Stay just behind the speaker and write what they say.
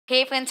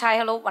Hey friends, hi,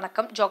 hello,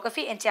 vanakkam.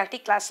 Geography NCERT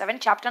class 7,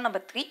 chapter number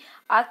 3,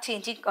 Arc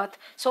Changing Earth.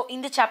 So, in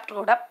the chapter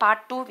oda part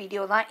 2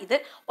 video தான் இது.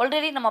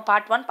 Already நம்ம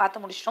part 1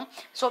 பார்த்து முடிச்சிட்டோம்.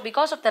 So,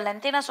 because of the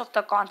lengthiness of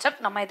the concept,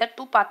 நம்ம இதை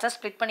 2 parts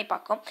split பண்ணி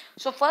பார்க்கும்.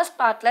 So, first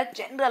partல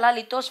generally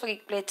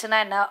lithospheric platesனா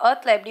என்ன,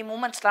 earthல எப்படி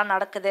மூமெண்ட்ஸ்லாம்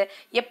நடக்குது,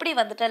 எப்படி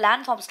வந்துட்டு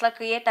land formsலாம்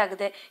கிரியேட்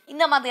ஆகுது,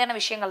 இந்த மாதிரியான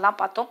விஷயங்கள்லாம்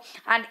பார்த்தோம்.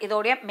 And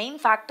இதோடைய main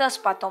factors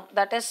பார்த்தோம்.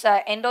 That is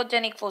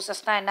endogenic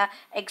forcesனா என்ன,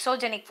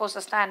 exogenic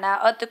forcesனா என்ன,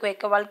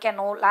 earthquake,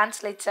 volcano,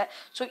 landslides.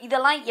 So,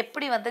 இதெல்லாம்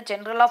எப்படி வந்து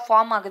ஜெனரலா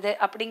ஃபார்ம் ஆகுது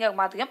அப்படிங்கிற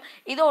மாதிரியும்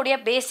இதோடைய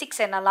பேசிக்ஸ்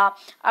என்னலாம்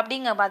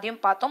அப்படிங்கிற மாதிரியும்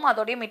பார்த்தோம்.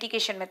 அதோடைய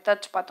மிட்டிகேஷன்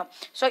மெத்தட்ஸ் பார்த்தோம்.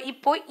 ஸோ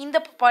இப்போ இந்த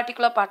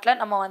பர்டிகுலர் பார்ட்டில்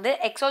நம்ம வந்து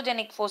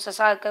எக்ஸோஜெனிக்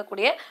ஃபோர்ஸஸாக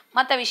இருக்கக்கூடிய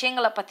மற்ற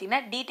விஷயங்களை பற்றின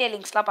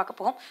டீட்டெயிலிங்ஸ்லாம் பார்க்க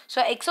போகும். ஸோ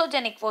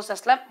எக்ஸோஜெனிக்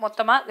ஃபோர்ஸஸில்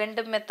மொத்தமாக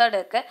 2 மெத்தட்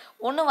இருக்குது.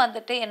 ஒன்று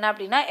வந்துட்டு என்ன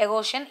அப்படின்னா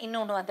எரோஷன்,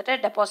 இன்னொன்று வந்துட்டு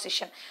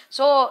டெபாசிஷன்.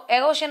 ஸோ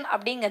எரோஷன்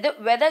அப்படிங்கிறது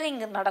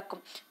வெதரிங்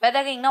நடக்கும்.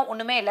 வெதரிங்னா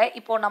ஒன்றுமே இல்லை.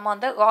 இப்போது நம்ம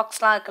வந்து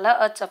ராக்ஸ்லாம் இருக்குல்ல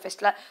எர்த்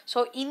சர்ஃபேஸில்,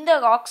 ஸோ இந்த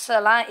ராக்ஸ்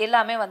எல்லாம்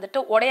எல்லாமே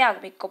வந்துட்டு உடைய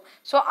ஆரம்பிக்கும்.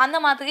 ஸோ அந்த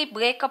மாதிரி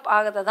பிரேக்கப்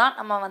ஆகுது தான்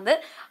நம்ம வந்து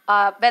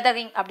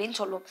வெதரிங் அப்படின்னு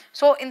சொல்லுவோம்.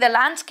 ஸோ இந்த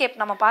லேண்ட்ஸ்கேப்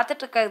நம்ம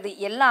பார்த்துட்டு இருக்கிறது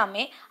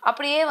எல்லாமே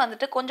அப்படியே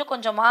வந்துட்டு கொஞ்சம்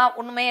கொஞ்சமாக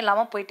ஒன்றுமே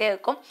இல்லாமல் போயிட்டே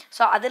இருக்கும்.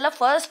 ஸோ அதில்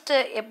ஃபர்ஸ்ட்டு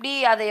எப்படி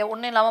அது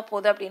ஒன்றும் இல்லாமல்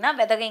போகுது அப்படின்னா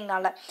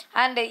வெதரிங்னால.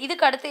 அண்ட்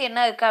இதுக்கு அடுத்து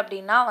என்ன இருக்குது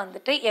அப்படின்னா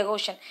வந்துட்டு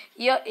எரோஷன்.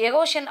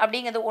 எரோஷன்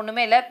அப்படிங்கிறது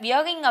ஒன்றுமே இல்லை,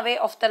 wearing away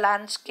of the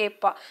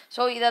லேண்ட்ஸ்கேப்பா.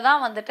 So இதை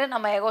தான் வந்துட்டு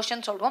நம்ம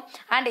எரோஷன் சொல்லுவோம்.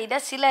 அண்ட் இதை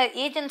சில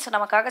ஏஜென்ட்ஸ்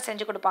நமக்காக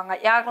செஞ்சு கொடுப்பாங்க.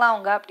 யாரெல்லாம்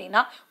அவங்க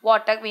அப்படின்னா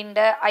வாட்டர்,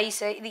 விண்டு,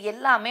 ஐஸு, இது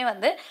எல்லாமே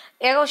வந்து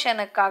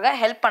எரோஷனுக்காக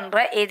ஹெல்ப் பண்ணுற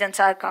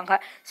ஏஜென்ட்ஸாக இருக்காங்க.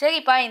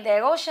 சரிப்பா, இந்த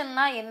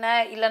எரோஷன்னா என்ன,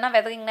 இல்லைனா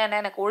வெதரிங்னா என்ன,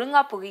 எனக்கு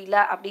ஒழுங்காக புரியல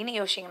அப்படின்னு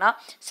யோசிச்சிங்கன்னா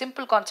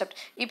சிம்பிள் கான்செப்ட்.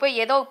 இப்போ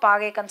ஏதோ ஒரு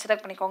பாகையை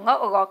கன்சிடர் பண்ணிக்கோங்க,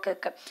 ஒரு ராக்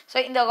இருக்குது. ஸோ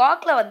இந்த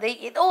ராக்கில் வந்து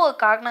ஏதோ ஒரு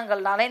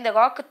காரணங்கள்னால இந்த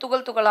ராக்கு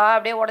துகள் துகளாக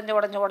அப்படியே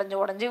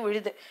உடஞ்சி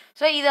விழுது.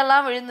 ஸோ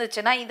இதெல்லாம்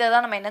விழுந்துச்சுன்னா இதை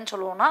தான் நம்ம என்னன்னு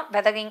சொல்லுவோம்னா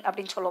வெதரிங்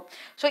அப்படின்னு சொல்லுவோம்.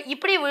 ஸோ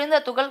இப்படி விழுந்த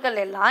துகள்கள்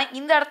எல்லாம்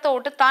இந்த இடத்த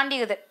விட்டு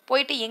தாண்டிடுது,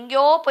 போயிட்டு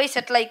எங்கேயோ போய்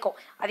செட்டில் ஆகிக்கும்.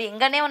 அது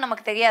எங்கன்னே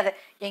நமக்கு தெரியாது.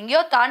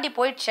 எங்கேயோ தாண்டி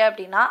போயிடுச்சு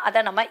அப்படின்னா அதை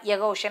நம்ம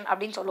எரோஷன்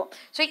அப்படின்னு சொல்லுவோம்.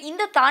 ஸோ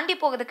இந்த தாண்டி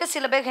போகிறதுக்கு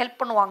சில பேர் ஹெல்ப்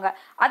பண்ணுவாங்க.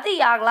 அது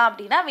யாரெல்லாம்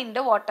அப்படின்னா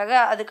விண்டு, வாட்டர்,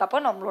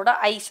 அதுக்கப்புறம் நம்மளோட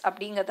ஐஸ்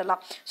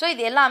அப்படிங்கிறதெல்லாம். ஸோ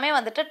இது எல்லாமே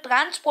வந்துட்டு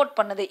டிரான்ஸ்போர்ட்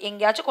பண்ணுது,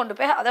 எங்கேயாச்சும் கொண்டு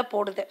போய் அதை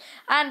போடுது.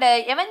 அண்ட்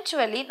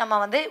எவென்ச்சுவலி நம்ம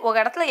வந்து ஒரு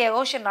இடத்துல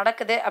எரோஷன்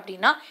நடக்குது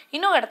அப்படின்னா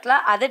இன்னொரு இடத்துல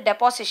அது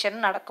டெபாசிஷன்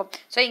நடக்கும்.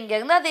 ஸோ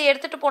இங்கேருந்து அதை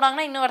எடுத்துகிட்டு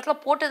போனாங்கன்னா இன்னொரு இடத்துல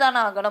போட்டு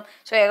தானே ஆகணும்.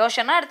 ஸோ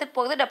எரோஷனாக எடுத்துகிட்டு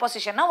போகுது,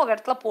 டெபாசிஷன்னா ஒரு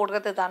இடத்துல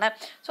போடுறது தானே.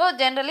 ஸோ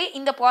ஜென்ரலி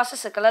இந்த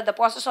ப்ராசஸ் இருக்குல்ல, the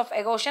process of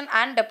erosion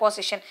and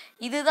deposition,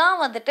 இதுதான்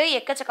வந்துட்டு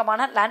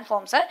எக்கச்சக்கமான லேண்ட்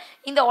ஃபார்ம்ஸை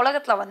இந்த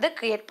உலகத்தில் வந்து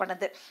கிரியேட்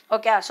பண்ணுது.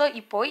 ஓகே, ஸோ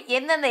இப்போ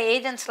எந்தெந்த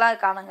ஏஜென்ட்ஸ்லாம்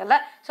இருக்கானுங்கல்ல,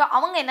 ஸோ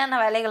அவங்க என்னென்ன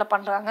வேலைகளை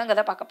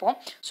பண்ணுறாங்கங்கிறத பார்க்க போவோம்.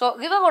 ஸோ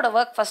ரிவரோட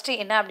ஒர்க் ஃபஸ்ட்டு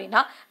என்ன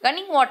அப்படின்னா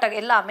ரன்னிங் வாட்டர்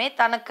எல்லாமே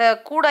தனக்கு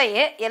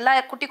கூடயே எல்லா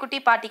குட்டி குட்டி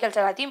பார்ட்டிகல்ஸ்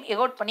எல்லாத்தையும்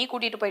எரோட் பண்ணி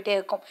கூட்டிகிட்டு போயிட்டே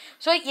இருக்கும்.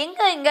 ஸோ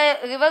எங்கே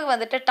ரிவர்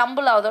வந்துட்டு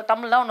டம்பிள் ஆகுதோ,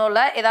 டம்பிள்லாம் ஒன்றும்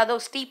இல்லை, ஏதாவது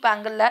ஒரு ஸ்டீப்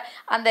ஆங்கிளில்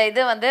அந்த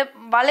இது வந்து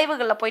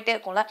வளைவுகளில் போயிட்டே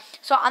இருக்கும்ல,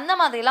 ஸோ அந்த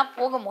மாதிரிலாம்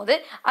போகும்போது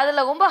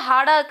அதில் ரொம்ப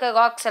ஹார்டாக இருக்க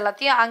ராக்ஸ்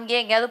எல்லாத்தையும்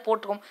அங்கேயே எங்கேயாவது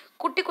போட்டுரும்.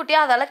 குட்டி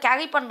குட்டியாக அதால்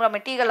கேரி பண்ணுற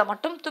மெட்டீரியலை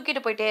மட்டும்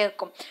தூக்கிட்டு போயிட்டே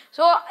இருக்கும்.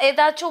 ஸோ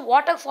ஏதாச்சும்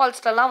வாட்டர்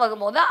ஃபால்ஸ்லாம்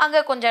வரும்போது அங்கே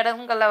கொஞ்சம்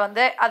இடங்களில்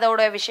வந்து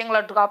அதோட விஷயங்களை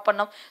ட்ராப்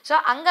பண்ணும். ஸோ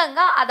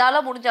அங்கங்கே அதால்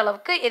முடிஞ்ச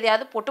அளவுக்கு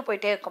எதையாவது போட்டு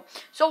போயிட்டே இருக்கும்.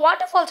 ஸோ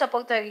வாட்டர் ஃபால்ஸை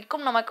பொறுத்த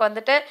வரைக்கும் நமக்கு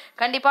வந்துட்டு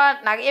கண்டிப்பாக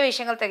நிறைய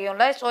விஷயங்கள்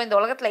தெரியும்ல. ஸோ இந்த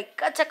உலகத்தில்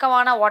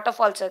எக்கச்சக்கமான வாட்டர்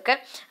ஃபால்ஸ்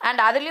இருக்குது.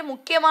 அண்ட் அதுலேயும்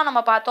முக்கியமாக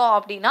நம்ம பார்த்தோம்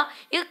அப்படின்னா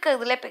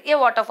இருக்கிறதுல பெரிய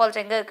வாட்டர்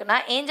ஃபால்ஸ் எங்கே இருக்குன்னா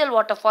ஏஞ்சல்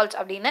வாட்டர் ஃபால்ஸ்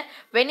அப்படின்னு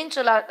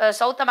வெனின்சுலா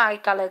சவுத்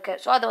அமெரிக்காவில் இருக்குது.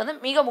 ஸோ அது வந்து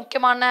மிக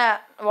முக்கியமான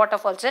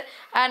வாட்டர் ஃபால்ஸு.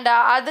 அண்ட்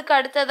அதுக்கு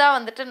அடுத்ததாக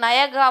வந்துட்டு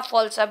நயகரா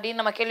ஃபால்ஸ் அப்படின்னு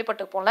நம்ம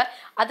கேள்விப்பட்டிருப்போம்ல,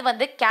 அது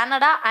வந்து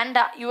கனடா அண்ட்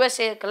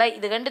யூஎஸ்ஏ இருக்குல்ல,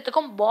 இது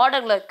ரெண்டுத்துக்கும்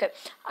பார்டரில் இருக்குது.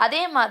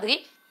 அதே மாதிரி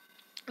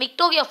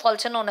விக்டோரியா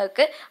ஃபால்ஸ்னு ஒன்று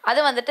இருக்குது, அது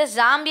வந்துட்டு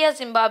ஜாம்பியா,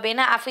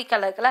 ஜிம்பாப்வேன்னு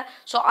ஆஃப்ரிக்காவில் இருக்குல்ல,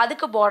 ஸோ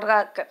அதுக்கு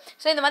பார்டராக இருக்குது.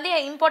 ஸோ இந்த மாதிரி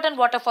இம்பார்ட்டன்ட்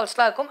வாட்டர்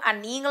ஃபால்ஸ்லாம் இருக்கும். அண்ட்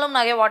நீங்களும்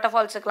நிறைய வாட்டர்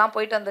ஃபால்ஸுக்கெலாம்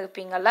போயிட்டு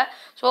வந்துருப்பீங்கள்ல,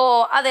 ஸோ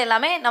அது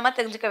எல்லாமே நம்ம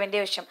தெரிஞ்சுக்க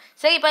வேண்டிய விஷயம்.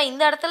 சரி, இப்போ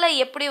இந்த இடத்துல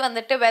எப்படி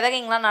வந்துட்டு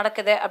வெதரிங்லாம்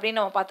நடக்குது அப்படின்னு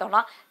நம்ம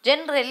பார்த்தோம்னா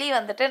ஜென்ரலி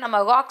வந்துட்டு நம்ம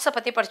ராக்ஸை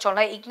பற்றி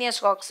படித்தோம்ல,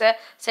 இக்னியஸ் ராக்ஸு,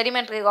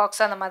 செடிமெண்ட்ரி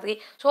ராக்ஸ், அந்த மாதிரி.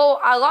 ஸோ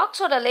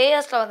ராக்ஸோட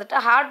லேயர்ஸில் வந்துட்டு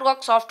ஹார்ட்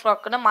ராக், சாஃப்ட்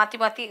ராக்குன்னு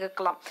மாற்றி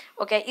இருக்கலாம்.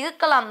 ஓகே,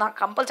 இருக்கலாம் தான்,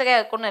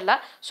 கம்பல்சரியாக இருக்குன்னு இல்லை.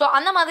 ஸோ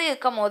அந்த மாதிரி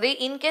இருக்கும் போது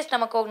இன்கேஸ்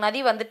நமக்கு ஒரு நதி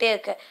வந்துட்டே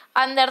இருக்குது,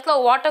 அந்த இடத்துல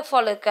வாட்டர்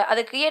ஃபால் இருக்குது,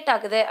 அது கிரியேட்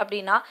ஆகுது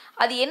அப்படின்னா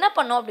அது என்ன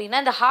பண்ணும் அப்படின்னா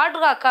இந்த ஹார்ட்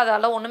ராக்கு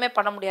அதால் ஒன்றுமே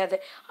பண்ண முடியாது.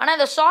 ஆனால்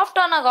இந்த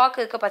சாஃப்டான ராக்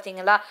இருக்குது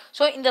பார்த்தீங்களா,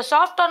 ஸோ இந்த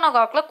சாஃப்டான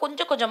ராக்கில்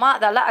கொஞ்சம் கொஞ்சமாக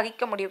அதால்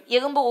அரிக்க முடியும்.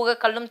 எறும்பு ஊக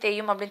கல்லும்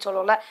தேயும் அப்படின்னு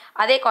சொல்லுவோம்ல,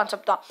 அதே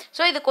கான்செப்ட் தான்.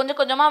 ஸோ இது கொஞ்சம்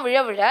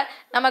கொஞ்சமாக விழ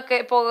நமக்கு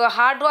இப்போ ஒரு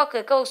ஹார்ட் ராக்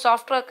இருக்குது, ஒரு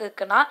சாஃப்ட் ராக்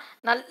இருக்குன்னா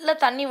நல்ல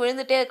தண்ணி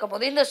விழுந்துகிட்டே இருக்கும்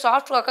போது இந்த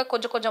சாஃப்ட் ராக்கை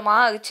கொஞ்சம்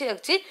கொஞ்சமாக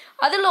அரிச்சு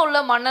அதில் உள்ள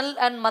மணல்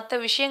அண்ட் மற்ற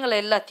விஷயங்கள்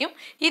எல்லாத்தையும்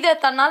இதை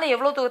தன்னால்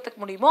எவ்வளோ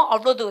தூரத்துக்கு முடியுமோ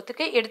அவ்வளோ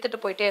தூரத்துக்கு எடுத்துகிட்டு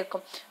போயிட்டே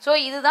இருக்கும். ஸோ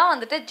இதுதான்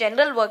வந்துட்டு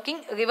ஜென்ரல்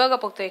ஒர்க்கிங் ரிவரை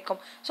பொறுத்த வரைக்கும்.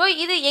 ஸோ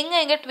இது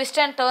எங்கே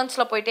ட்விஸ்ட் அண்ட்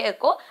டர்ன்ஸில் போயிட்டே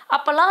இருக்கோ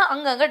அப்போல்லாம்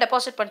அங்கங்கே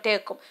டெபாசிட் பண்ணிட்டே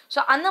இருக்கும். ஸோ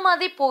அந்த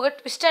மாதிரி போக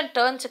ட்விஸ்ட் அண்ட்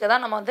டர்ன்ஸுக்கு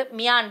தான் நம்ம வந்து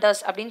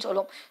மியாண்டர்ஸ் அப்படின்னு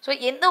சொல்லுவோம். ஸோ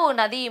எந்த ஒரு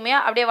நதியுமே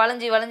அப்படியே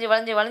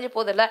வளைஞ்சு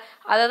போதில்லை,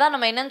 அதை தான்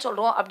நம்ம என்னன்னு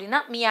சொல்கிறோம் அப்படின்னா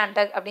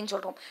மியாண்டர் அப்படின்னு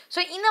சொல்கிறோம். ஸோ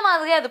இந்த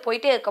மாதிரி அது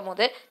போயிட்டே இருக்கும்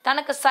போது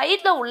தனக்கு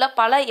சைடில் உள்ள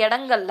பல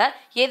இடங்களில்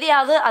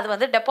எதையாவது அது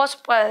வந்து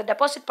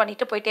டெபாசிட்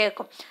பண்ணிட்டு போயிட்டே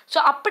இருக்கும். ஸோ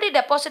அப்படி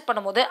டெபாசிட்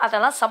பண்ணும்போது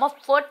அதெல்லாம் செம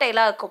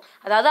ஃபர்டைலாக இருக்கும்.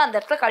 அதாவது அந்த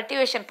இடத்துல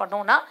கல்டிவேஷன்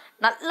பண்ணோம்னா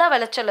நல்ல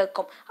விளைச்சல்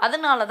இருக்கும்.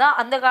 அதனால தான்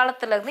அந்த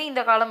காலத்துலேருந்து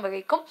இந்த காலம்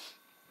வரைக்கும்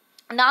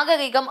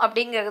நாகரிகம்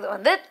அப்படிங்கிறது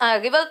வந்து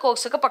ரிவர்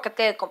கோர்ஸுக்கு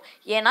பக்கத்தே இருக்கும்.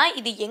 ஏன்னா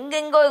இது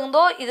எங்கெங்கோ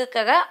இருந்தோ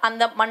இதுக்காக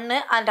அந்த மண்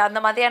அந்த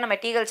மாதிரியான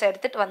மெட்டீரியல்ஸ்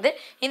எடுத்துகிட்டு வந்து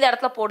இந்த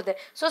இடத்துல போடுது.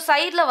 ஸோ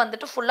சைடில்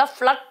வந்துட்டு ஃபுல்லாக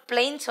ஃப்ளட்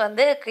பிளெயின்ஸ்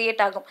வந்து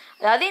க்ரியேட் ஆகும்.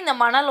 அதாவது இந்த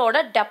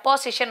மணலோட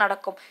டெபாசிஷன்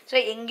நடக்கும். ஸோ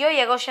எங்கேயோ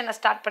எரோஷனை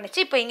ஸ்டார்ட் பண்ணிச்சு,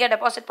 இப்போ இங்கே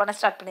டெபாசிட் பண்ண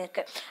ஸ்டார்ட்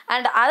பண்ணியிருக்கு.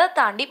 அண்ட் அதை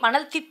தாண்டி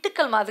மணல்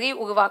திட்டுக்கள் மாதிரி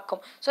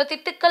உருவாக்கும். ஸோ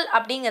திட்டுக்கள்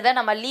அப்படிங்கிறத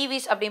நம்ம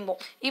லீவிஸ்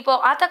அப்படிம்போம். இப்போ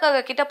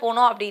ஆத்தக்காக கிட்ட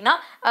போனோம் அப்படின்னா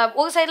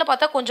ஒரு சைடில்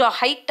பார்த்தா கொஞ்சம்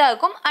ஹைட்டாக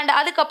இருக்கும் அண்ட்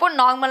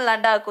அதுக்கப்புறம் நார்மல்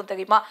லேண்டாக இருக்கும் தெரியுமா.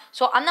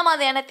 ஸோ அந்த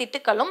மாதிரியான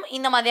திட்டுக்களும்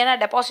இந்த மாதிரியான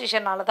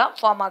டெபாசிஷனால தான்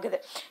ஃபார்ம் ஆகுது.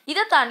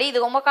 இதை தாண்டி இது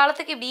ரொம்ப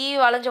காலத்துக்கு இப்படி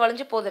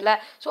வளைஞ்சு போதில்லை.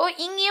 ஸோ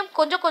இங்கேயும்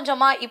கொஞ்சம்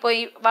கொஞ்சமாக இப்போ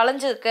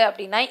வளைஞ்சிருக்கு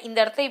அப்படின்னா இந்த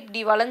இடத்துல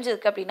இப்படி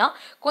வளைஞ்சிருக்கு அப்படின்னா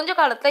கொஞ்சம்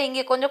காலத்தில்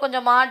இங்கே கொஞ்சம்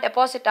கொஞ்சமாக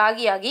டெபாசிட்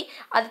ஆகி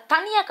அது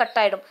தனியாக கட்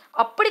ஆகிடும்.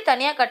 அப்படி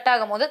தனியாக கட்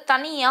ஆகும் போது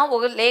தனியாக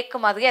ஒரு லேக்கு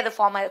மாதிரி அது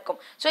ஃபார்ம் ஆகிருக்கும்.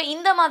 ஸோ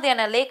இந்த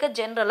மாதிரியான லேக்கு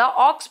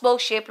ஜென்ரலாக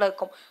ஆக்ஸ்பர்வ் ஷேப்பில்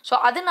இருக்கும். ஸோ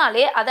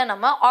அதனாலே அதை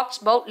நம்ம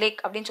ஆக்ஸ்பர்வ்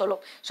லேக் அப்படின்னு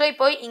சொல்லுவோம். ஸோ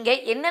இப்போ இங்கே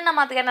என்னென்ன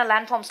மாதிரியான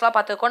லேண்ட் ஃபார்ம்ஸ்லாம்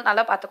பார்த்துருக்கோம்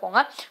நல்லா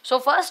பார்த்துக்கோங்க. ஸோ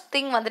ஃபர்ஸ்ட்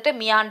திங் வந்துட்டு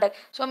மியாண்டர்.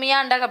 ஸோ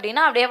மியாண்டர்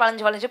அப்படின்னா அப்படியே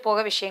வளைஞ்சு போக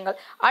விஷயங்கள்.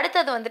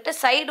 அடுத்தது வந்துட்டு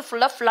சைடு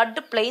ஃபுல்லாக ஃப்ளட்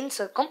பிளெயின்ஸ்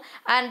இருக்கும்.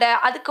 அண்ட்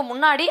அதுக்கு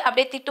முன்னாடி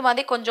அப்படியே திட்டு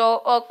மாதிரி கொஞ்சம்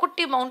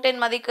குட்டி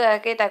மவுண்டைன் மாதிரி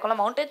கிரியேட் ஆகிக்கும்ல,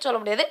 மவுண்டைன் சொல்ல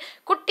முடியாது,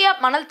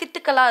 குட்டியாக மணல்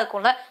திட்டுக்களாக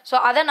இருக்கும்ல. ஸோ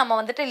அதை நம்ம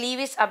வந்துட்டு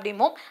லீவிஸ்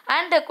அப்படிம்போம்.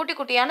 அண்ட் குட்டி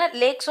குட்டியான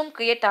லேக்ஸும்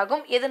கிரியேட்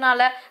ஆகும்.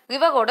 எதனால?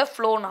 ரிவரோட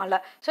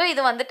ஃப்ளோனால. ஸோ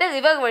இது வந்துட்டு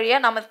ரிவர்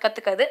வழியாக நம்ம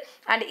கற்றுக்கிறது.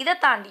 அண்ட் இதை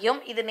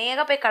தாண்டியும் இது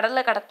நேராக போய்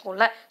கடலில்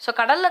கலக்கும்ல. ஸோ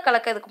கடலில்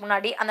கலக்கிறதுக்கு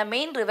முன்னாடி அந்த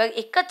மெயின் ரிவர்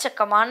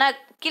எக்கச்சக்கமான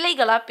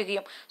கிளைகளாக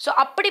பிரியும். ஸோ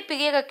அப்படி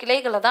பிரிகிற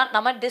கிளைகளை தான்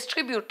நம்ம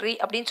டிஸ்ட்ரிபியூட்ரி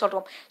அப்படின்னு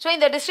சொல்கிறோம். ஸோ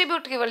இந்த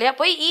டிஸ்ட்ரிபியூட்ரி வழியாக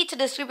போய் ஈச்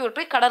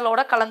டிஸ்ட்ரிபியூட்ரி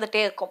கடலோட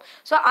கலந்துகிட்டே இருக்கும்.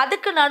 ஸோ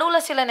அதுக்கு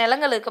நடுவில் சில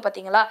நிலங்கள் இருக்குது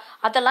பார்த்தீங்களா,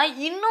 அதெல்லாம்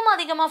இன்னும்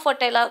அதிகமாக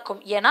ஃபர்டைலாக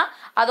இருக்கும். ஏன்னா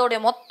அதோடைய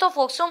மொத்த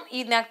ஃபோர்ஸும்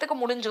இந்த நேரத்துக்கு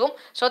முடிஞ்சிடும்.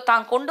 ஸோ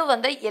தான் கொண்டு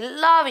வந்த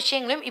எல்லா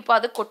விஷயங்களையும் இப்போ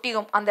அது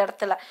கொட்டிடும் அந்த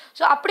இடத்துல.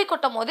 ஸோ அப்படி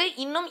கொட்டும் போது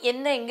இன்னும்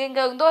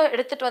எங்கெங்கே இருந்தோ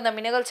எடுத்துகிட்டு வந்த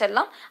மினரல்ஸ்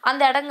எல்லாம்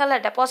அந்த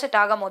இடங்களில் டெபாசிட்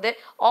ஆகும் போது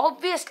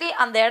ஆப்வியஸ்லி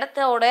அந்த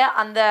இடத்தோட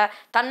அந்த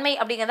தன்மை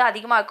அப்படிங்கிறது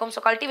அதிகமாக இருக்கும்.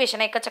 ஸோ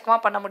கல்டிவேஷனை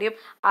எக்கச்சக்கமாக பண்ண முடியும்.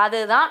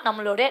 அதுதான்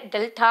நம்மளுடைய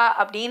டெல்டா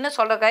அப்படின்னு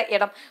சொல்கிற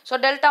இடம். ஸோ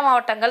டெல்டா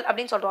மாவட்டங்கள்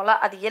அப்படின்னு சொல்கிறோம்ல,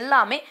 அது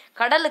எல்லாமே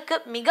கடலுக்கு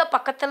மிக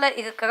பக்கத்தில்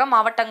இருக்கிற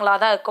மாவட்டங்களாக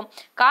தான் இருக்கும்.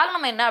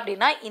 காரணம் என்ன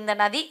அப்படின்னா இந்த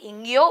நதி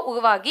எங்கேயோ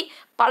உருவாகி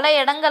பல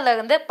இடங்கள்ல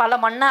இருந்து பல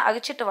மண்ணை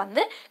அழிச்சிட்டு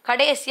வந்து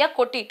கடைசியாக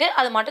கொட்டிட்டு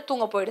அது மட்டும்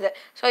தூங்க போயிடுது.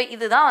 ஸோ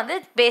இதுதான் வந்து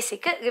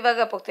பேசிக்கு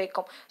ரிவரை பொறுத்த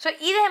வரைக்கும். ஸோ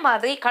இதே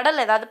மாதிரி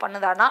கடல் ஏதாவது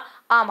பண்ணுதானா?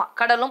 ஆமாம்,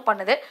 கடலும்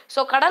பண்ணுது. ஸோ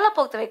கடலை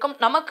பொறுத்த வரைக்கும்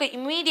நமக்கு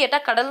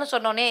இம்மீடியட்டாக கடல்னு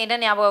சொன்னோன்னே என்ன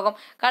ஞாபகம்?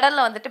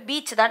 கடலில் வந்துட்டு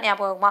பீச் தான்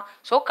ஞாபகமா.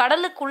 ஸோ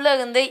கடலுக்குள்ளே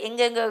இருந்து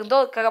எங்கெங்கே இருந்தோ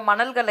இருக்கிற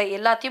மணல்களை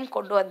எல்லாத்தையும்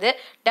கொண்டு வந்து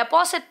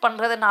டெபாசிட்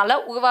பண்ணுறதுனால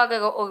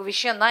உருவாகிற ஒரு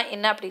விஷயம் தான்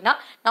என்ன அப்படின்னா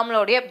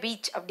நம்மளுடைய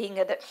பீச்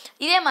அப்படிங்கிறது.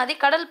 இதே மாதிரி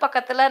கடல்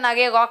பக்கத்தில்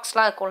நிறைய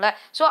ராக்ஸ்லாம் இருக்கும்ல.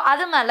 ஸோ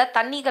அது மேலே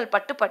தண்ணிகள்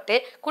பட்டு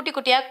குட்டி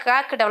குட்டியாக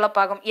கிராக் டெவலப்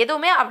ஆகும்.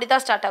 எதுவுமே அப்படி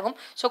தான் ஸ்டார்ட் ஆகும்.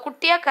 ஸோ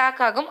குட்டியாக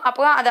கிராக் ஆகும்.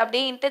 அப்புறம் அது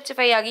அப்படியே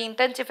இன்டென்சிஃபை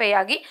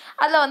ஆகி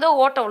அதில் வந்து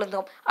ஓட்டை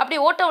விழுந்துடும். அப்படி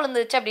ஓட்டை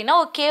விழுந்துச்சு அப்படின்னா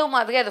ஒரு கேவ்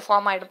மாதிரி அது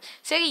ஃபார்ம் ஆகிடும்.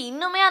 சரி,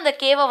 இன்னுமே அந்த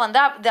கேவை வந்து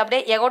அது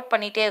அப்படியே எகோட்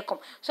பண்ணிகிட்டே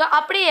இருக்கும். ஸோ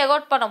அப்படியே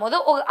எகோட் பண்ணும்போது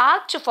ஒரு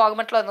ஆர்ச்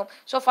ஃபார்மெட்டில் இருக்கும்.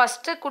 ஸோ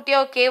ஃபஸ்ட்டு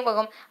குட்டியாக ஒரு கேவ்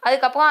வரும்.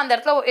 அதுக்கப்புறம் அந்த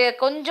இடத்துல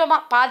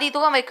கொஞ்சமாக பாதி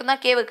தூரம் வரைக்கும்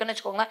தான் கேவ் இருக்குன்னு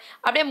வச்சுக்கோங்க.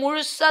 அப்படியே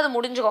முழுசாக அது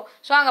முடிஞ்சுக்கும்.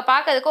 ஸோ அங்கே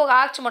பார்க்கறதுக்கு ஒரு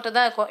ஆர்ச் மட்டும்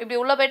தான் இருக்கும். இப்படி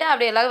உள்ளே போய்ட்டு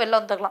அப்படியே எல்லாரும் வெளில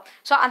வந்துக்கலாம்.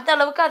 ஸோ அந்த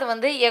அளவுக்கு அது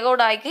வந்து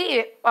எகோட் ஆகி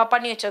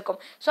பண்ணி வச்சிருக்கும்.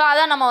 ஸோ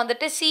அதான் நம்ம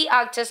வந்துட்டு சி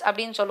ஆர்ச்சஸ்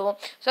அப்படின்னு சொல்லுவோம்.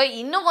 ஸோ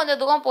இன்னும் கொஞ்சம்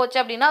தூரம் போச்சு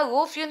அப்படின்னா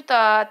ரூஃபையும்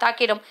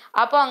தாக்கிடும்.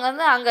 அப்போ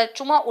அங்கே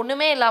சும்மா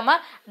ஒன்றுமே இல்லாமல்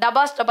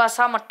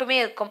டபாஸாக மட்டுமே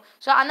இருக்கும்.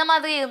 ஸோ அந்த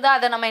மாதிரி இருந்தால்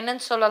அதை நம்ம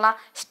என்னன்னு சொல்லலாம்?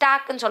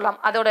 ஸ்டாக்குன்னு சொல்லலாம்.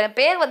 அதோட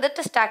பேர்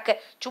வந்துட்டு ஸ்டாக்கு.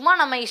 சும்மா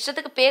நம்ம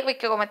இஷ்டத்துக்கு பேர்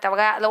வைக்கிறோமே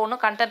தவிர அதில்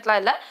ஒன்றும் கண்டென்ட்லாம்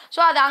இல்லை. ஸோ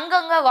அது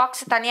அங்கங்கே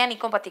ராக்ஸ் தனியாக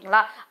நிற்கும்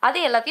பார்த்தீங்களா, அது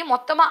எல்லாத்தையும்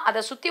மொத்தமாக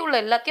அதை சுற்றி உள்ள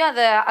எல்லாத்தையும்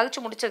அதை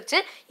அழிச்சு முடிச்சிருச்சு.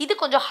 இது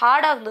கொஞ்சம்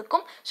ஹார்டாக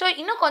இருந்திருக்கும். ஸோ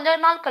இன்னும் கொஞ்ச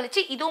நாள்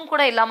கழிச்சு இதுவும்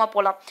கூட இல்லாமல்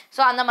போகலாம்.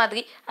 ஸோ அந்த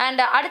மாதிரி.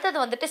 அண்ட் அடுத்தது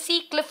வந்துட்டு சி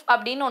கிளிஃப்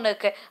அப்படின்னு ஒன்று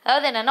இருக்குது.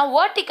 அதாவது என்னென்னா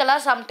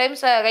வேர்ட்டிக்கலாக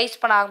சம்டைம்ஸ் ரைஸ்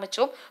பண்ண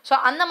ஆரம்பிச்சோம். ஸோ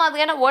அந்த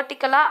மாதிரியான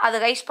வேர்ட்டிக்கலாக அது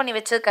ரைஸ் பண்ணி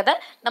வச்சிருக்கதை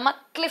நம்ம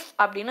கிளிஃப்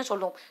அப்படின்னு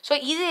சொல்லுவோம். ஸோ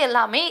இது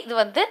எல்லாமே இது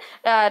வந்து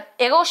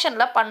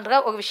எரோஷனில் பண்ணுற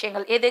ஒரு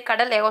விஷயங்கள். எது?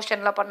 கடல்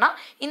எரோஷனில் பண்ணால்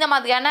இந்த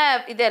மாதிரியான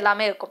இது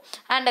எல்லாமே இருக்கும்.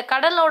 அண்ட்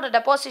கடலோட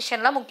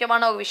டெபாசிஷனில்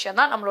முக்கியமான ஒரு விஷயம்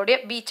தான் நம்மளுடைய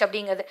பீச்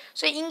அப்படிங்கிறது.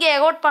 ஸோ இங்கே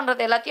எரோட்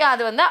பண்ணுறது எல்லாத்தையும்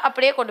அது வந்து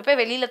அப்படியே கொண்டு போய்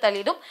வெளியில்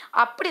தள்ளிடும்.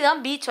 அப்படி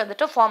தான் பீச்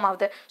வந்துட்டு ஃபார்ம்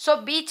ஆகுது. ஸோ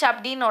பீச்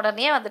அப்படின்னு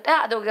உடனே வந்துட்டு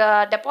அது ஒரு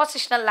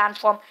டெபாசிஷனல் ஃபைனல் லேண்ட்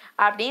ஃபார்ம்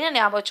அப்படின்னு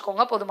ஞாபகம்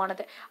வச்சுக்கோங்க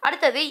போதுமானது.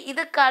 அடுத்தது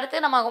இதுக்கு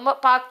அடுத்து நம்ம ரொம்ப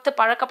பார்த்து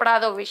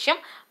பழக்கப்படாத ஒரு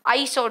விஷயம்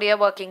ஐஸோடைய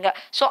ஒர்க்கிங்கு.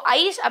 ஸோ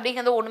ஐஸ்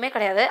அப்படிங்கிறது ஒன்றுமே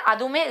கிடையாது,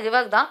 அதுவுமே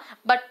ரிவர் தான்.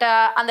 பட்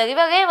அந்த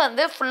ரிவரே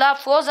வந்து ஃபுல்லாக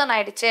ஃப்ரோசன்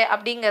ஆகிடுச்சு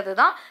அப்படிங்கிறது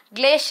தான்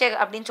கிளேஷியர்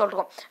அப்படின்னு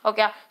சொல்கிறோம்.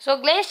 ஓகே, ஸோ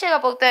கிளேஷியரை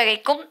பொறுத்த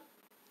வரைக்கும்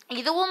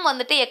இதுவும்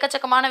வந்துட்டு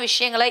எக்கச்சக்கமான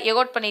விஷயங்களை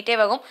எரோட் பண்ணிகிட்டே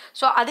வரும்.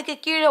 ஸோ அதுக்கு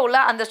கீழே உள்ள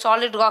அந்த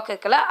சாலிட் ராக்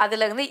இருக்குல்ல,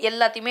 அதுலேருந்து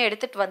எல்லாத்தையுமே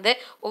எடுத்துகிட்டு வந்து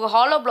ஒரு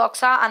ஹாலோ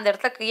பிளாக்ஸாக அந்த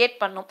இடத்துல க்ரியேட்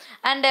பண்ணும்.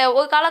 அண்டு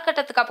ஒரு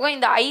காலகட்டத்துக்கு அப்புறம்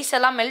இந்த ஐஸ்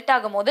எல்லாம் மெல்ட்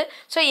ஆகும் போது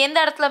ஸோ எந்த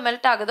இடத்துல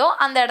மெல்ட் ஆகுதோ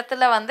அந்த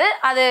இடத்துல வந்து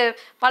அது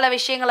பல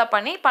விஷயங்களை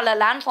பண்ணி பல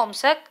லேண்ட்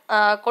ஃபார்ம்ஸை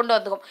கொண்டு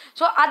வந்துடும்.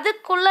 ஸோ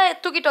அதுக்குள்ளே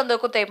தூக்கிட்டு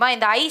வந்திருக்கும் தெரியுமா,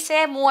 இந்த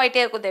ஐஸே மூவ்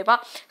ஆகிட்டே இருக்கும் தெரியுமா.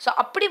 ஸோ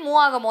அப்படி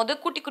மூவ் ஆகும் போது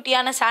குட்டி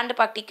குட்டியான சாண்ட்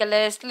பார்ட்டிக்கல்,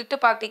 ஸ்லிட்டு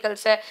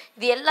பார்ட்டிகல்ஸு,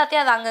 இது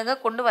எல்லாத்தையும் அது அங்கங்கே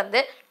கொண்டு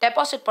வந்து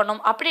டெபாசிட்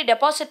பண்ணும். அப்படி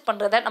டெபாசிட்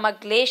பண்ணுறத நம்ம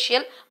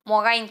கிளேஷியல்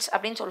மொரைன்ஸ்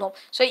அப்படின்னு சொல்லுவோம்.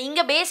 ஸோ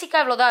இங்கே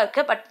பேசிக்காக இவ்வளோதான்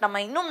இருக்குது. பட் நம்ம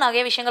இன்னும்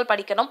நிறைய விஷயங்கள்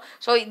படிக்கணும்.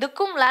 ஸோ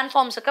இதுக்கும் லேண்ட்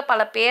ஃபார்ம்ஸுக்கு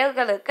பல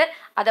பேர்கள் இருக்குது,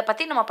 அதை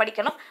பற்றி நம்ம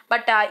படிக்கணும்.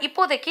 பட்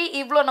இப்போதைக்கு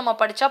இவ்வளோ நம்ம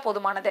படித்தா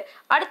போதுமானது.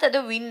 அடுத்தது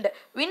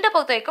விண்டை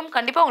பொறுத்த வரைக்கும்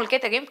கண்டிப்பாக உங்களுக்கே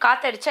தெரியும்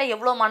காற்றடிச்சா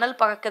எவ்வளோ மணல்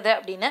பறக்குது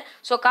அப்படின்னு.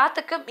 ஸோ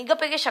காற்றுக்கு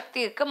மிகப்பெரிய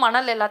சக்தி இருக்குது,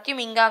 மணல்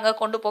எல்லாத்தையும் இங்கே அங்கே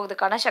கொண்டு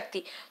போகிறதுக்கான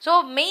சக்தி. ஸோ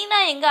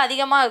மெயினாக எங்கே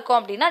அதிகமாக இருக்கும்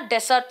அப்படின்னா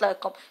டெசர்ட்டில்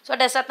இருக்கும். ஸோ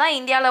டெசர்ட்னா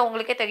இந்தியாவில்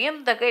உங்களுக்கே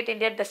தெரியும் த கிரேட்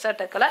இந்தியன்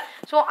டெசர்ட் இருக்குல்ல.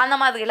 ஸோ அந்த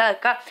மாதிரிலாம்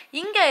இருக்கா.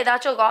 இங்கே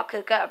ஏதாச்சும் ராக்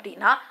இருக்குது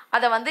அப்படின்னா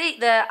அதை வந்து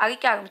இதை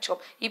அழிக்க ஆரம்பிச்சோம்.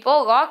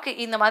 இப்போது ராக்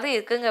இந்த மாதிரி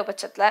இருக்குங்கிற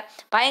பட்சத்தில்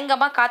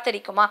பயங்கரமாக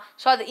காத்தடிக்குமா.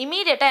 ஸோ அது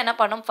இமீடியட்டாக என்ன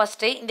பண்ணும்,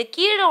 ஃபஸ்ட்டு இந்த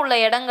கீழே உள்ள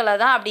இடங்களை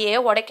தான் அப்படியே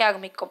உடைக்க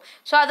ஆரம்பிக்கும்.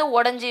 ஸோ அது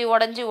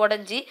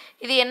உடஞ்சி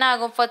இது என்ன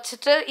ஆகும்,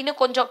 ஃபஸ்ட்டு இன்னும்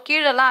கொஞ்சம்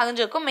கீழெல்லாம்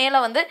அழிஞ்சிருக்கும், மேலே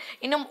வந்து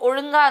இன்னும்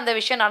ஒழுங்காக அந்த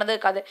விஷயம்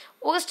நடந்திருக்காது.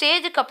 ஒரு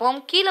ஸ்டேஜுக்கு அப்புறம்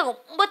கீழே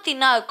ரொம்ப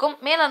தின்னாக இருக்கும்,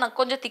 மேலே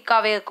கொஞ்சம்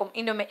திக்காகவே இருக்கும்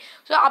இன்னுமே.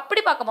 ஸோ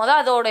அப்படி பார்க்கும்போது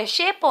அதோட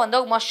ஷேப்பை வந்து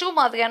ஒரு மஷ்ரூம்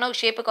மாதிரியான ஒரு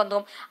ஷேப்புக்கு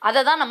வந்துடும். அதை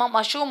தான் நம்ம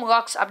மஷ்ரூம்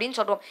ராக்ஸ் அப்படின்னு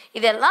சொல்கிறோம்.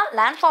 இதெல்லாம்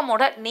லேண்ட்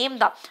ஃபார்மோட நேம்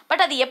தான்.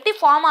 பட் அது எப்படி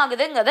ஃபார்ம்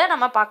ஆகுதுங்கிறத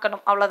நம்ம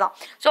பார்க்கணும், அவ்வளோதான்.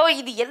 ஸோ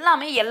இது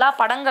எல்லாமே எல்லா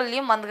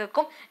படங்கள்லையும்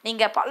வந்திருக்கும்.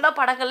 நீங்கள் பல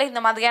படங்களில்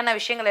இந்த மாதிரியான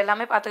விஷயங்கள்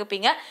எல்லாமே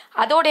பார்த்துருப்பீங்க.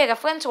 அதோடைய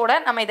ரெஃபரன்ஸோட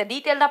நம்ம இதை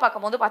டீட்டெயில்டாக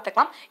பார்க்கும்போது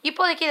பார்த்துக்கலாம்.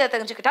 இப்போதைக்கு இதை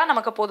தெரிஞ்சுக்கிட்டா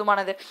நமக்கு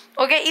போதுமானது.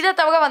 ஓகே, இதை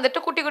தவிர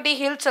வந்துட்டு குட்டி குட்டி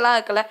ஹில்ஸ் எல்லாம்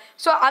இருக்குல்ல.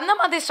 ஸோ அந்த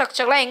மாதிரி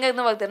ஸ்ட்ரக்சர்லாம்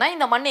எங்கேருந்து வருதுன்னா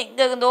இந்த மண்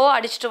எங்கேருந்தோ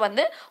அடிச்சுட்டு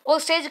வந்து ஒரு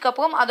ஸ்டேஜுக்கு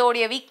அப்புறம்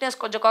அதோடைய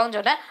வீக்னஸ் கொஞ்சம்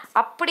குறைஞ்சோடனே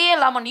அப்படியே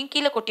எல்லா மண்ணையும்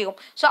கீழே கொட்டிடும்.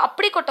 ஸோ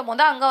அப்படி கொட்டும்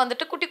போது அங்கே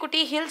வந்துட்டு குட்டி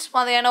குட்டி ஹில்ஸ்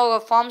மாதிரியான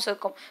ஒரு ஃபார்ம்ஸ்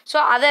இருக்கும். ஸோ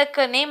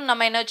அதுக்கு நேம்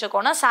நம்ம என்ன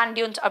வச்சுருக்கோம்னா சாண்ட்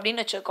டியூன்ஸ்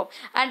அப்படின்னு வச்சுருக்கோம்.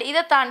 அண்ட்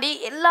இதை தாண்டி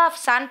எல்லா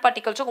சாண்ட்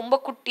பார்ட்டிகல்ஸும் ரொம்ப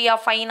குட்டியாக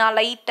ஃபைனாக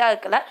லைட்டாக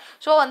இருக்குல்ல.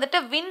 ஸோ வந்துட்டு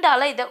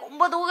விண்டால் இதை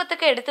ரொம்ப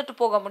தூரத்துக்கு எடுத்துகிட்டு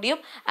போக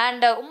முடியும்.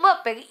 அண்ட் ரொம்ப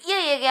பெரிய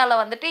ஏரியாவில்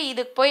வந்துட்டு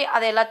இதுக்கு போய்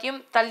அதை எல்லாத்தையும்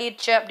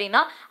தள்ளிடுச்சு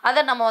அப்படின்னா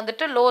அதை நம்ம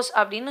வந்துட்டு லோஸ்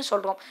அப்படின்னு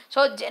சொல்கிறோம். ஸோ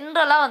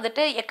ஜென்ரலாக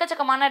வந்துட்டு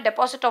எக்கச்சக்கமான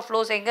டெபாசிட் ஆஃப்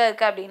லோஸ் எங்கே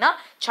இருக்குது அப்படின்னா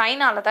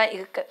சைனாவில் தான்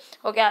இருக்குது.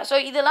 ஓகே, ஸோ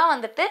இதெல்லாம்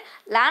வந்துட்டு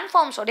லேண்ட்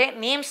ஃபார்ம்ஸோடைய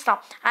நேம்ஸ் தான்.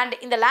 அண்ட்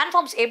இந்த லேண்ட்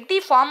ஃபார்ம்ஸ் எப்படி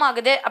ஃபார்ம்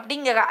ஆகுது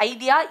அப்படிங்கிற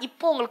ஐடியா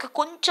இப்போ உங்களுக்கு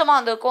கொஞ்சமாக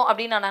வந்திருக்கும்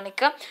அப்படின்னு நான்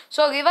நினைக்கிறேன்.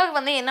 ஸோ ரிவர்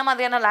வந்து என்ன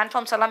மாதிரியான லேண்ட்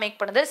ஃபார்ம்ஸ் எல்லாம் மேக்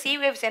பண்ணுது, சி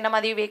வேவ்ஸ் என்ன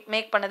மாதிரி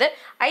மேக் பண்ணுது,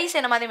 ஐஸ்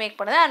என்ன மாதிரி மேக்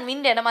பண்ணுது, அண்ட்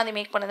விண்ட் என்ன மாதிரி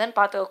மேக் பண்ணுதுன்னு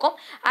பார்த்துருக்கோம்.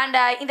 அண்ட்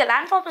இந்த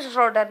லேண்ட்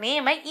ஃபார்ம்ஸோட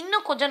நேமை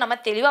இன்னும் கொஞ்சம் நம்ம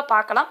தெளிவாக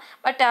பார்க்கலாம்.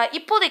 பட்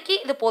இப்போதைக்கு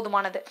இது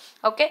போதுமானது.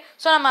 ஓகே,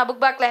 ஸோ நம்ம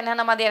புக் பேக்கில்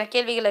என்னென்ன மாதிரியான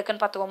கேள்விகள்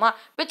இருக்குன்னு பார்த்துக்கோமா.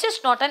 Which is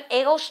not an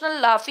erosional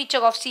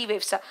feature of C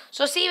waves.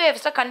 So C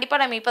வேவ்ஸை கண்டிப்பாக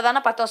நம்ம இப்போ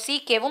தானே பார்த்தோம், சி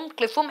கேவும்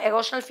கிளிஃபும்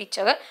எரோஷனல்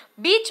ஃபீச்சரு,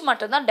 பீச்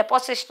மட்டும்தான்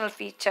டெபாசிஷனல்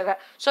ஃபீச்சரு.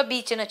 ஸோ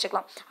பீச்சுன்னு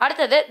வச்சுக்கலாம்.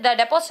 அடுத்தது த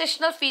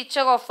டெபாசிஷனல்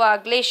ஃபீச்சர் ஆஃப்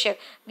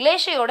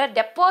கிளேஷியரோட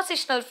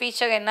டெபாசிஷனல்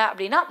ஃபீச்சர் என்ன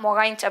அப்படின்னா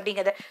மொரைன்ஸ்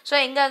அப்படிங்கிறது. ஸோ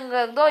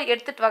எங்கெங்கோ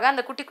எடுத்துகிட்டு வர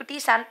அந்த குட்டி குட்டி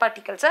சாண்ட்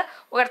பார்ட்டிகல்ஸை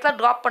ஒரு இடத்துல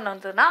ட்ராப் பண்ண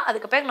வந்ததுன்னா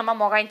அதுக்கு பேர் நம்ம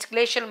மொரைன்ஸ்,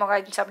 கிளேஷியல்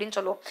மொரைன்ஸ் அப்படின்னு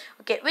சொல்லுவோம்.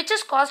 Okay, which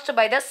is caused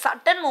by the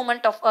sudden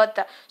movement of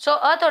earth. So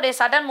எர்த்தோடைய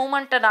sudden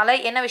மூவ்மெண்ட்னால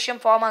என்ன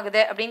விஷயம் ஃபார்ம்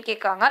ஆகுது அப்படின்னு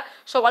கேட்குறாங்க.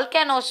 ஸோ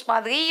வல்கேனோஸ்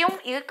மாதிரியும்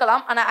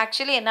இருக்கலாம், ஆனால்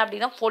ஆக்சுவலி என்ன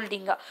அப்படின்னா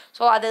ஃபோல்டிங்காக.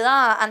 ஸோ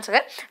அதுதான்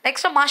ஆன்சரு.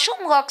 நெக்ஸ்ட்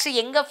மஷ்ரூம் ராக்ஸ்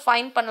எங்கே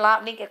ஃபைன் பண்ணலாம்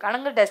அப்படின்னு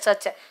கேட்குறாங்க,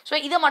 டெசர்ட்ஸ். ஸோ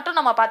இதை மட்டும்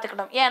நம்ம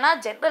பார்த்துக்கணும், ஏன்னா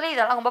ஜென்ரலி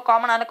இதெல்லாம் ரொம்ப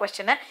காமனான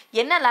கொஸ்டின்.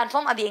 என்ன லேண்ட்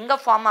ஃபார்ம், அது எங்கே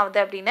ஃபார்ம் ஆகுது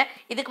அப்படின்னு.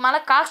 இதுக்கு மேலே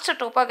காஸ்ட்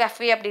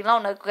டோப்போகிராஃபி அப்படின்லாம்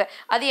ஒன்று இருக்குது.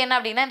 அது என்ன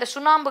அப்படின்னா இந்த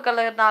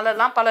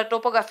சுண்ணாம்புகள்னாலலாம் பல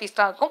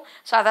டோப்போகிராஃபிஸ்லாம் இருக்கும்.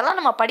 ஸோ அதெல்லாம்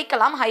நம்ம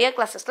படிக்கலாம் ஹையர்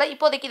கிளாஸஸில்.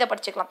 இப்போதைக்கு இதை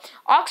படிச்சுக்கலாம்.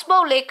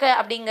 ஆக்ஸ்பவ் லேக்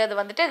அப்படிங்கிறது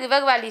வந்துட்டு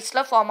ரிவர்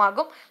வேலிஸில் ஃபார்ம்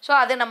ஆகும். ஸோ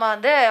அது நம்ம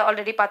வந்து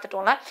ஆல்ரெடி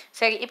பார்த்துட்டோம்ல.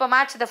 சரி, இப்போ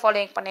மேட்ச் இதை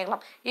ஃபாலோயிங்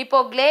பண்ணிடலாம்.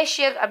 இப்போது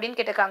கிளேஷியர் அப்படின்னு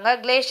கேட்டிருக்காங்க.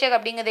 கிளேஷியர்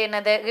அப்படிங்கிறது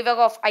என்னது,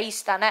 ரிவர் ஆஃப்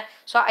ஐஸ் தானே.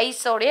 ஸோ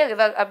ஐஸோடைய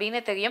ரிவர்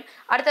அப்படின்னு தெரியும்.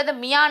 அடுத்தது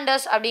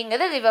மியாண்டர்ஸ்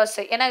அப்படிங்கிறது ரிவர்ஸ்,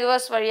 ஏன்னா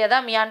ரிவர்ஸ் வழியாக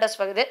தான் மியாண்டர்ஸ்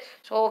வருது.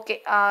 ஸோ ஓகே,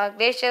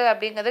 கிளேஷியர்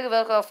அப்படிங்கிறது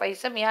ரிவர் ஆஃப்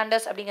ஐஸ்,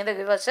 மியாண்டர்ஸ் அப்படிங்கிறது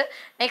ரிவர்ஸ்.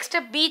 நெக்ஸ்ட்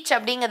பீச்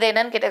அப்படிங்கிறது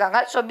என்னன்னு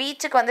கேட்டிருக்காங்க. ஸோ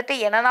பீச்சுக்கு வந்துட்டு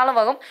என்னன்னாலும்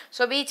வரும்.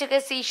 ஸோ பீச்சுக்கு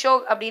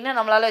சீஷோர் அப்படின்னு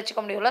நம்மளால்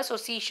வச்சுக்க முடியல. So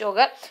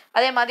seashore.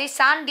 அதே மாதிரி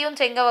சாண்ட்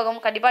டியூன்ஸ் எங்கே வரும்,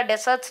 கண்டிப்பாக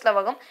டெசர்ட்ஸில்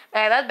வரும்.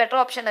 ஏதாவது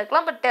பெட்டர் ஆப்ஷன்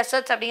இருக்கலாம், பட்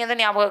டெசர்ட்ஸ்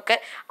அப்படிங்கிறது ஞாபகம்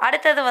இருக்குது.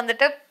 அடுத்தது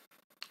வந்துட்டு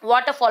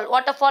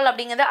வாட்டர்ஃபால்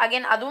அப்படிங்கிறது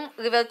அகைன் அதுவும்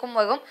ரிவருக்கும்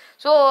வரும்.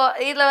 ஸோ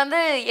இதில் வந்து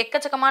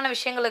எக்கச்சக்கமான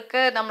விஷயங்களுக்கு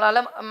நம்மளால்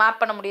மேப்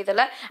பண்ண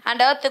முடியுதில்ல.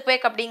 அண்ட்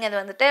எர்த்குவேக் அப்படிங்கிறது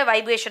வந்துட்டு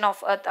வைப்ரேஷன்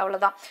ஆஃப் எர்த்,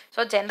 அவ்வளோதான்.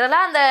 ஸோ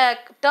ஜென்ரலாக அந்த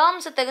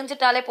டேர்ம்ஸ்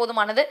தெரிஞ்சிட்டாலே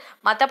போதுமானது.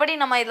 மற்றபடி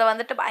நம்ம இதில்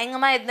வந்துட்டு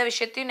பயங்கரமாக எந்த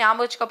விஷயத்தையும்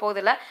ஞாபகம் வச்சுக்க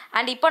போகுதில்லை.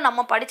 அண்ட் இப்போ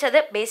நம்ம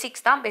படித்தது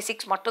பேசிக்ஸ் தான்,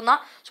 பேசிக்ஸ்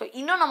மட்டும்தான். ஸோ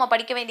இன்னும் நம்ம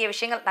படிக்க வேண்டிய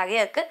விஷயங்கள்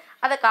நிறைய இருக்குது.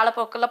 அதை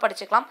காலப்போக்கில்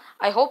படிச்சுக்கலாம்.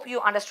 I hope you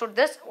understood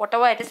this.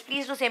 Whatever it is,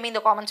 please do say me in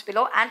the comments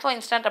below. And for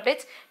instant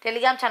updates,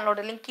 Telegram channel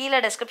link கீழே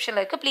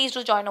descriptionல இருக்கு. Please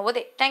do join over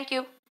there. Thank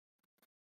you.